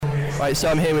Right, so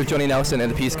I'm here with Jonny Nelson at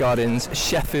the Peace Gardens,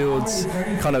 Sheffield's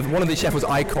kind of one of the Sheffield's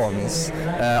icons.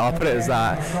 I'll put it as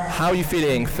that. How are you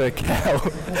feeling for Kell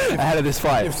ahead of this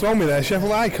fight? You've thrown me there,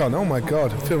 Sheffield icon. Oh my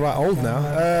God, I feel right old now.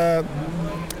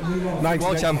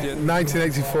 World champion.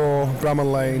 1984,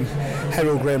 Bramall Lane,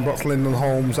 Harold Graham, Brox Lyndon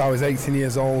Holmes. I was 18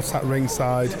 years old, sat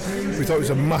ringside. We thought it was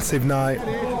a massive night,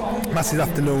 massive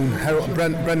afternoon.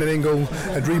 Brendan Ingle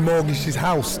had remortgaged his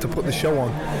house to put the show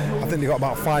on. I think they got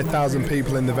about 5,000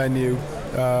 people in the venue.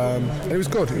 It was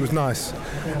good, it was nice.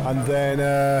 And then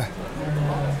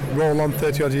roll on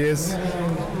 30 odd years,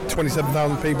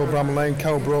 27,000 people, Bramall Lane,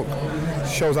 Kell Brook.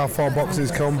 Shows how far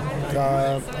boxing's come,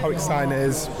 how exciting it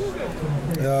is.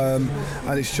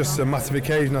 And it's just a massive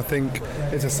occasion. I think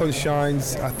if the sun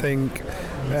shines, I think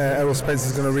Errol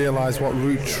Spencer's going to realise what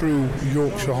true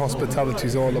Yorkshire hospitality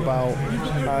is all about.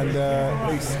 And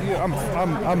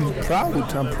I'm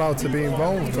proud. I'm proud to be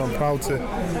involved. I'm proud to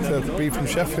be from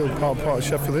Sheffield, part of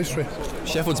Sheffield history.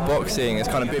 Sheffield's boxing is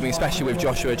kind of booming, especially with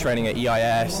Joshua training at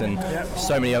EIS and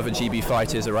so many other GB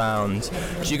fighters around.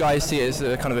 Do you guys see it as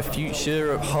a kind of a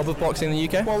future hub of boxing in the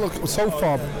UK? Well, look, so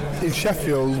far in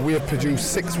Sheffield we have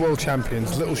produced 6 world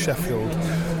champions. Little Sheffield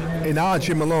in our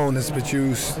gym alone has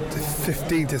produced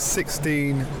 15 to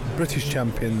 16 British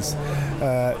champions,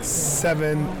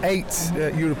 8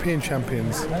 European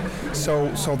champions.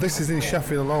 So this is in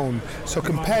Sheffield alone. So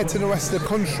compared to the rest of the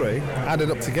country,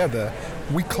 added up together,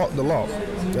 we clocked a lot.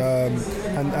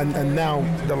 And now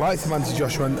the likes of Anthony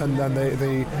Joshua and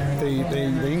the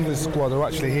English squad are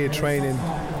actually here training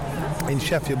in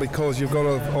Sheffield because you've got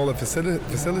all the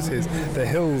facilities, the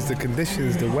hills, the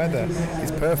conditions, the weather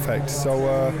is perfect.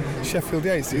 So Sheffield,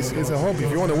 it's a hub.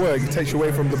 If you want to work, it takes you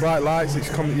away from the bright lights. You're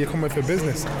coming for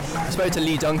business. I spoke to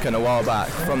Lee Duncan a while back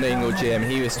from the Ingle Gym.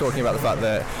 He was talking about the fact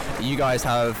that you guys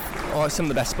have some of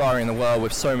the best sparring in the world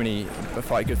with so many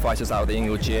good fighters out of the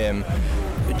Ingle Gym.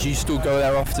 Do you still go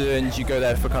there often? Do you go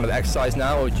there for kind of exercise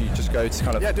now, or do you just go to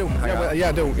kind of? Yeah,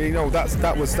 I do. You know,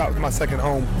 that was my second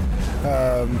home.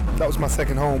 That was my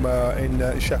second home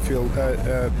in Sheffield,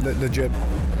 the gym.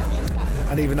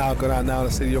 And even now I go down now and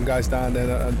I see the young guys down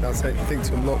there and I think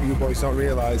to them, look, you boys don't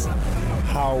realise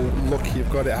how lucky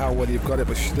you've got it, how well you've got it.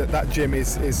 But that gym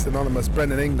is synonymous.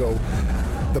 Brendan Ingle,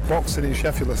 the boxing in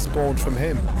Sheffield has spawned from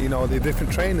him. You know, the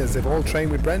different trainers, they've all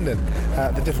trained with Brendan.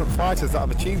 The different fighters that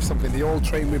have achieved something, they all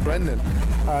train with Brendan.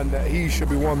 And he should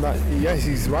be one that, yes,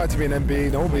 he's right to be an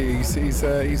MBE, no, but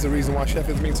he's the reason why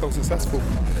Sheffield's been so successful.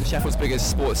 And Sheffield's biggest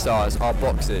sports stars are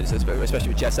boxers, especially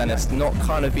with Jess Ennis, not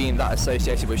kind of being that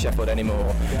associated with Sheffield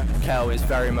anymore. Yeah. Kell is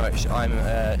very much, I'm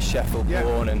Sheffield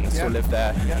born and still live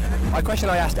there. Yeah. A question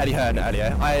I asked Eddie Hearn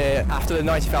earlier, after the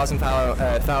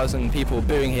 90,000 people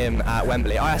booing him at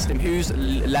Wembley, I asked him who's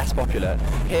less popular,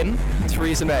 him,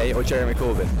 Theresa May or Jeremy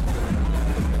Corbyn?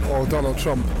 Or Donald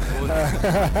Trump.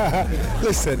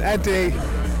 Listen, Eddie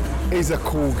is a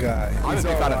cool guy. I'm a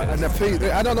big fan of him.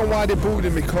 And I don't know why they booed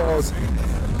him, because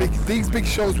these big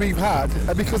shows we've had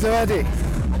are because of Eddie.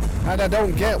 And I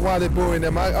don't get why they're booing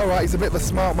him. Alright, he's a bit of a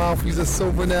smart mouth, he's a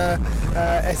southerner,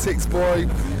 Essex boy,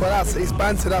 but it's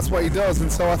banter, that's what he does.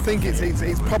 And so I think it's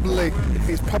probably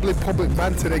public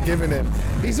banter they're giving him.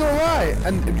 He's alright,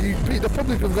 and the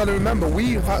public have got to remember,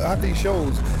 we've had these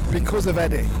shows because of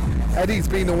Eddie. Eddie's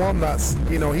been the one that's,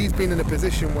 he's been in a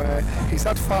position where he's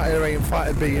had fighter A and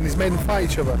fighter B and he's made them fight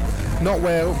each other. Not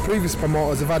where previous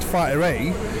promoters have had fighter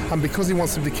A, and because he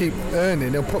wants them to keep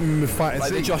earning, they'll put him with fighter C.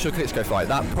 Like the Joshua Klitschko fight,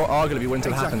 that arguably wouldn't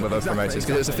have happened with those promoters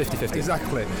because it was a 50-50.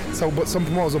 Exactly. So, but some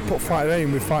promoters will put fighter A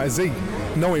in with fighter Z,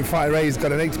 knowing fighter A's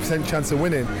got an 80% chance of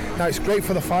winning. Now, it's great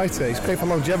for the fighter, it's great for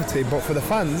longevity, but for the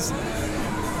fans,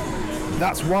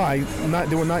 that's why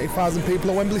there were 90,000 people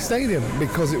at Wembley Stadium,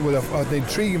 because it was an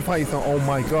intriguing fight. You thought, oh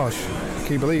my gosh,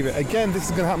 can you believe it? Again, this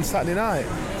is going to happen Saturday night.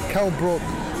 Kell Brook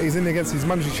is in against his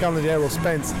mandatory challenger, Errol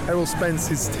Spence. Errol Spence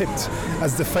is tipped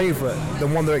as the favourite, the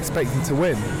one they're expecting to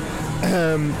win.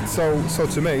 So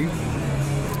to me,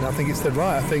 I think it's dead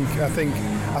right.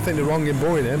 I think they're wrong in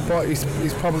booing him, but he's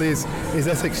probably his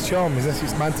Essex charm, his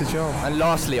Essex banter charm. And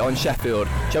lastly, on Sheffield,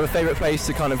 do you have a favourite place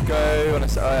to kind of go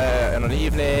on an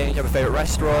evening? Do you have a favourite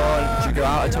restaurant? Do you go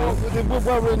out at all?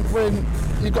 Well,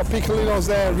 you've got Piccolino's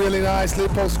there, really nice.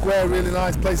 Leopold Square, really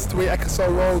nice. Places to eat.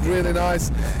 Ecclesall Road, really nice.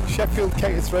 Sheffield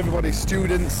caters for everybody,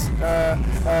 students.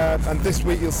 And this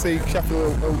week you'll see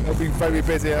Sheffield will be very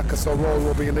busy. Ecclesall Road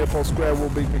will be, Leopold Square will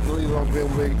be, Piccolino's will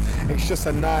be. It's just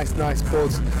a nice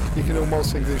buzz. You can do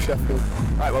most things in Sheffield.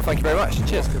 Right, well, thank you very much.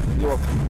 Cheers. You're welcome.